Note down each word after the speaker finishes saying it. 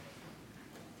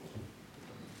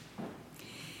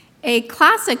A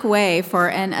classic way for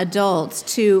an adult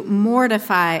to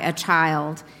mortify a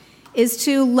child is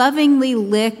to lovingly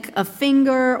lick a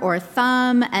finger or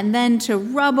thumb and then to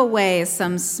rub away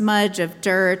some smudge of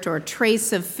dirt or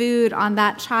trace of food on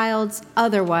that child's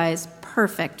otherwise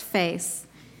perfect face.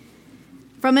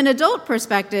 From an adult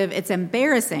perspective, it's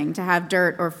embarrassing to have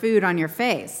dirt or food on your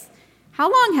face.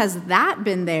 How long has that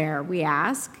been there, we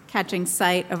ask, catching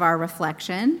sight of our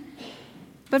reflection?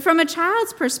 But from a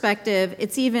child's perspective,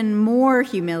 it's even more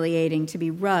humiliating to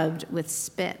be rubbed with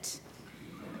spit.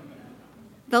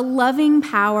 The loving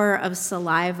power of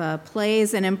saliva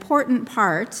plays an important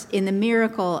part in the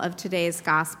miracle of today's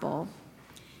gospel,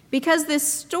 because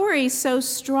this story so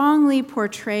strongly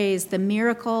portrays the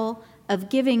miracle of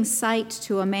giving sight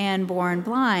to a man born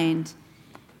blind.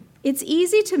 It's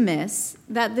easy to miss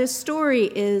that this story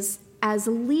is at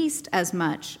least as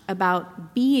much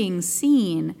about being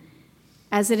seen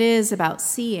as it is about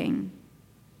seeing.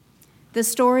 The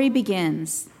story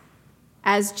begins.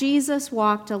 As Jesus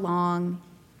walked along,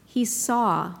 he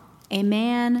saw a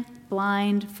man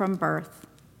blind from birth.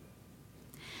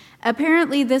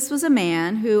 Apparently, this was a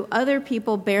man who other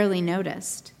people barely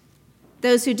noticed.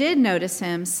 Those who did notice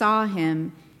him saw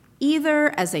him either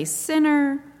as a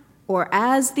sinner or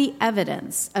as the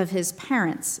evidence of his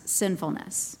parents'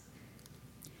 sinfulness.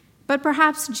 But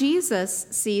perhaps Jesus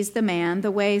sees the man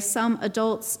the way some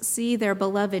adults see their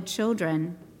beloved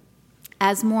children,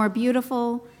 as more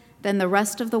beautiful than the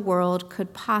rest of the world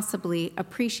could possibly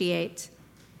appreciate.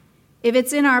 If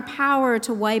it's in our power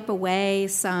to wipe away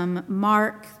some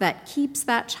mark that keeps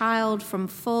that child from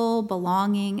full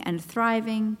belonging and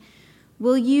thriving,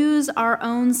 we'll use our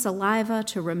own saliva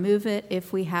to remove it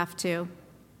if we have to.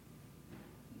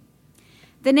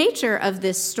 The nature of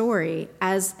this story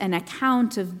as an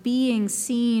account of being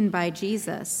seen by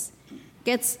Jesus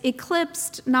gets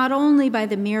eclipsed not only by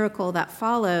the miracle that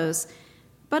follows,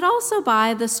 but also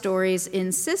by the story's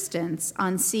insistence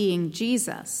on seeing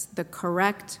Jesus the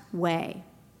correct way.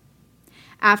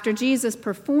 After Jesus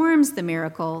performs the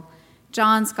miracle,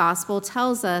 John's gospel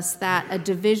tells us that a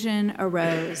division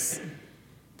arose.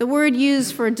 The word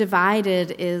used for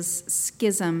divided is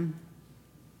schism.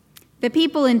 The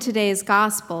people in today's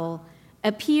gospel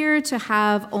appear to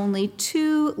have only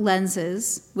two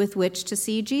lenses with which to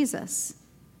see Jesus.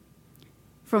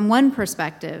 From one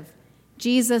perspective,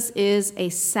 Jesus is a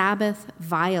Sabbath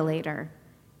violator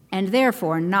and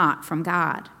therefore not from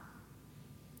God.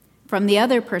 From the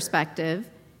other perspective,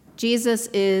 Jesus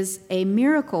is a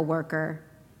miracle worker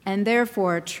and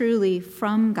therefore truly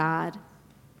from God.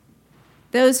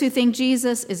 Those who think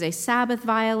Jesus is a Sabbath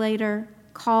violator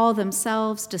call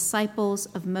themselves disciples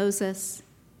of Moses.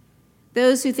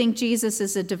 Those who think Jesus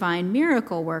is a divine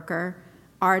miracle worker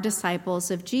are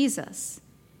disciples of Jesus.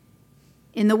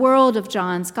 In the world of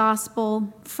John's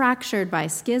gospel, fractured by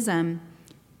schism,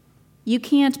 you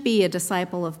can't be a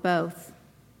disciple of both.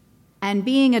 And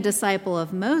being a disciple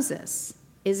of Moses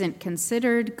isn't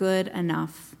considered good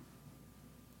enough.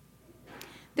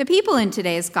 The people in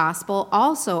today's gospel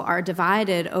also are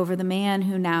divided over the man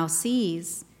who now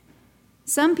sees.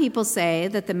 Some people say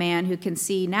that the man who can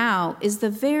see now is the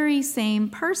very same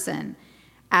person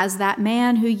as that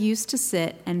man who used to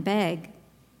sit and beg.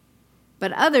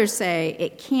 But others say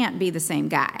it can't be the same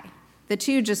guy. The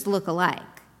two just look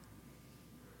alike.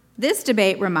 This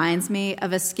debate reminds me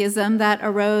of a schism that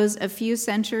arose a few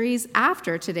centuries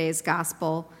after today's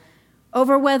gospel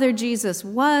over whether Jesus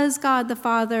was God the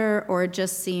Father or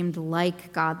just seemed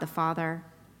like God the Father.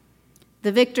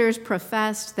 The victors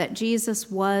professed that Jesus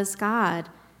was God,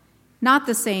 not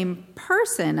the same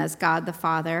person as God the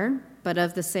Father, but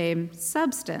of the same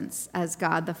substance as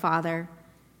God the Father.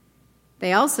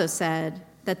 They also said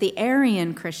that the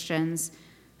Arian Christians,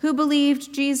 who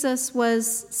believed Jesus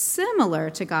was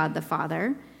similar to God the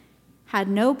Father, had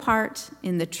no part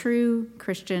in the true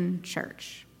Christian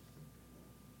church.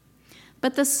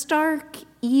 But the stark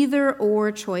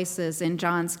either-or choices in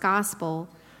John's gospel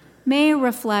may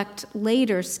reflect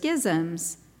later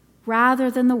schisms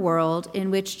rather than the world in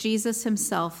which Jesus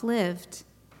himself lived.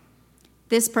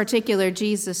 This particular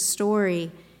Jesus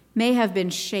story may have been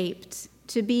shaped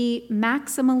to be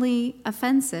maximally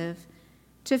offensive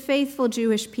to faithful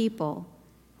Jewish people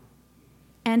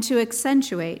and to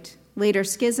accentuate later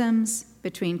schisms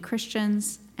between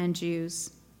Christians and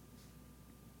Jews.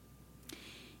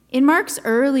 In Mark's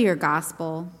earlier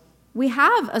gospel, we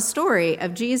have a story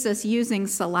of Jesus using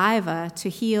saliva to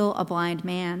heal a blind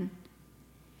man.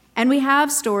 And we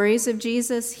have stories of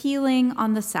Jesus healing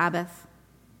on the Sabbath.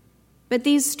 But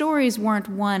these stories weren't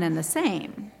one and the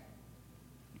same.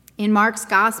 In Mark's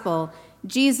gospel,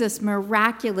 Jesus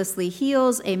miraculously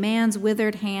heals a man's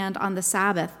withered hand on the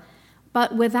Sabbath,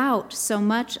 but without so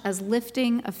much as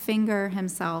lifting a finger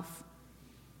himself.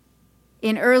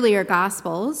 In earlier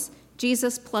Gospels,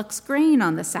 Jesus plucks grain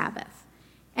on the Sabbath,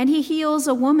 and he heals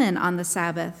a woman on the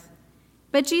Sabbath.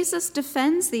 But Jesus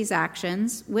defends these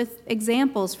actions with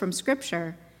examples from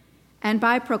Scripture, and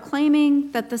by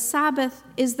proclaiming that the Sabbath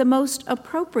is the most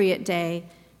appropriate day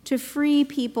to free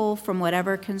people from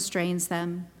whatever constrains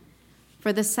them.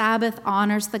 For the Sabbath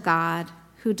honors the God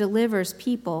who delivers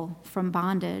people from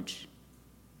bondage.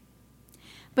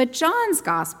 But John's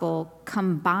Gospel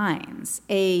combines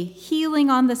a healing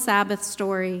on the Sabbath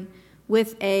story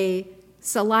with a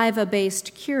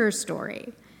saliva-based cure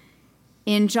story.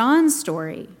 In John's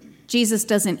story, Jesus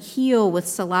doesn't heal with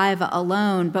saliva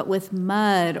alone, but with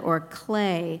mud or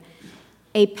clay,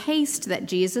 a paste that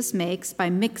Jesus makes by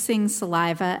mixing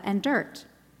saliva and dirt.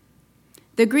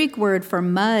 The Greek word for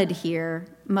mud here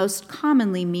most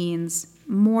commonly means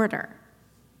mortar.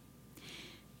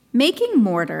 Making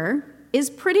mortar is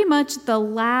pretty much the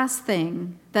last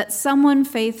thing that someone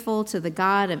faithful to the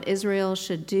God of Israel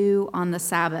should do on the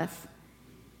Sabbath.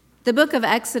 The book of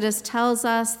Exodus tells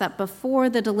us that before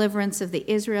the deliverance of the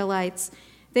Israelites,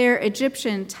 their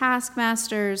Egyptian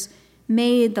taskmasters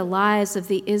made the lives of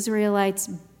the Israelites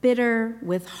bitter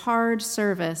with hard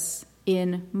service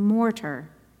in mortar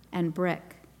and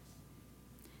brick.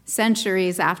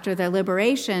 Centuries after their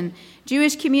liberation,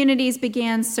 Jewish communities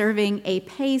began serving a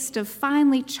paste of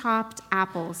finely chopped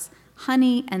apples,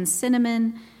 honey, and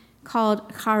cinnamon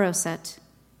called charoset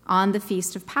on the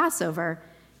Feast of Passover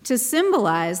to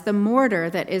symbolize the mortar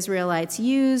that Israelites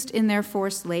used in their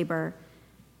forced labor,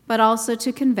 but also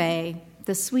to convey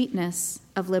the sweetness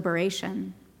of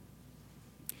liberation.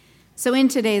 So in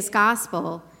today's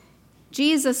gospel,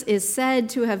 Jesus is said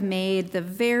to have made the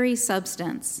very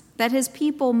substance that his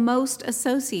people most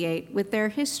associate with their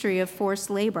history of forced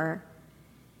labor.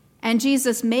 And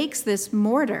Jesus makes this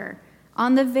mortar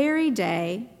on the very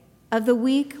day of the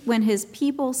week when his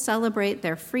people celebrate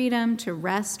their freedom to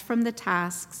rest from the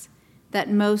tasks that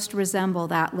most resemble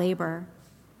that labor.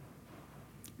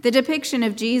 The depiction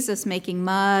of Jesus making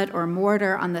mud or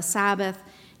mortar on the Sabbath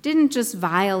didn't just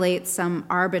violate some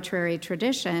arbitrary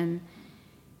tradition.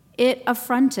 It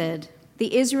affronted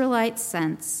the Israelites'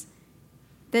 sense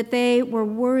that they were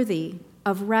worthy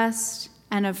of rest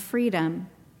and of freedom,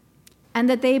 and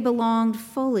that they belonged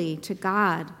fully to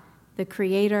God, the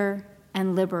Creator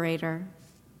and Liberator.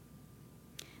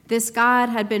 This God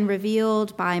had been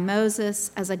revealed by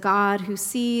Moses as a God who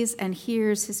sees and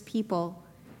hears his people.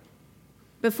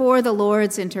 Before the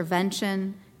Lord's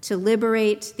intervention to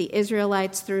liberate the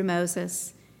Israelites through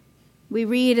Moses, we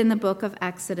read in the book of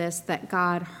Exodus that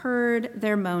God heard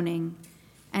their moaning,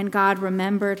 and God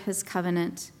remembered his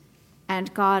covenant,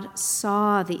 and God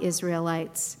saw the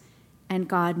Israelites, and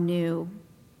God knew.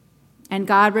 And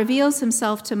God reveals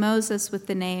himself to Moses with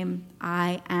the name,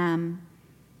 I Am.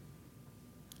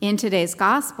 In today's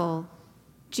gospel,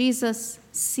 Jesus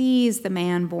sees the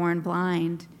man born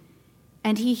blind,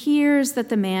 and he hears that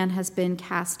the man has been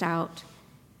cast out.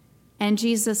 And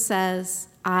Jesus says,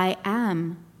 I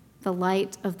am the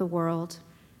light of the world.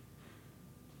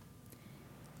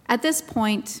 At this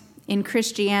point in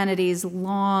Christianity's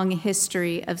long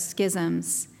history of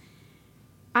schisms,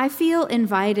 I feel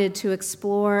invited to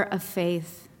explore a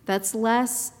faith that's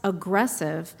less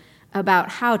aggressive about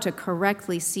how to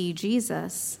correctly see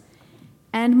Jesus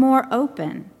and more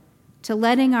open to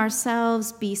letting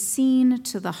ourselves be seen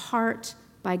to the heart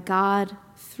by God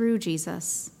through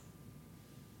Jesus.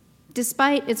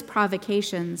 Despite its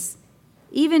provocations,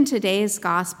 even today's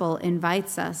gospel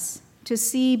invites us to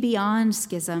see beyond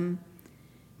schism,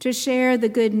 to share the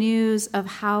good news of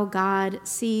how God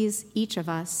sees each of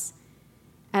us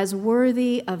as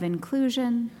worthy of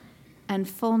inclusion and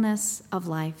fullness of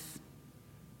life.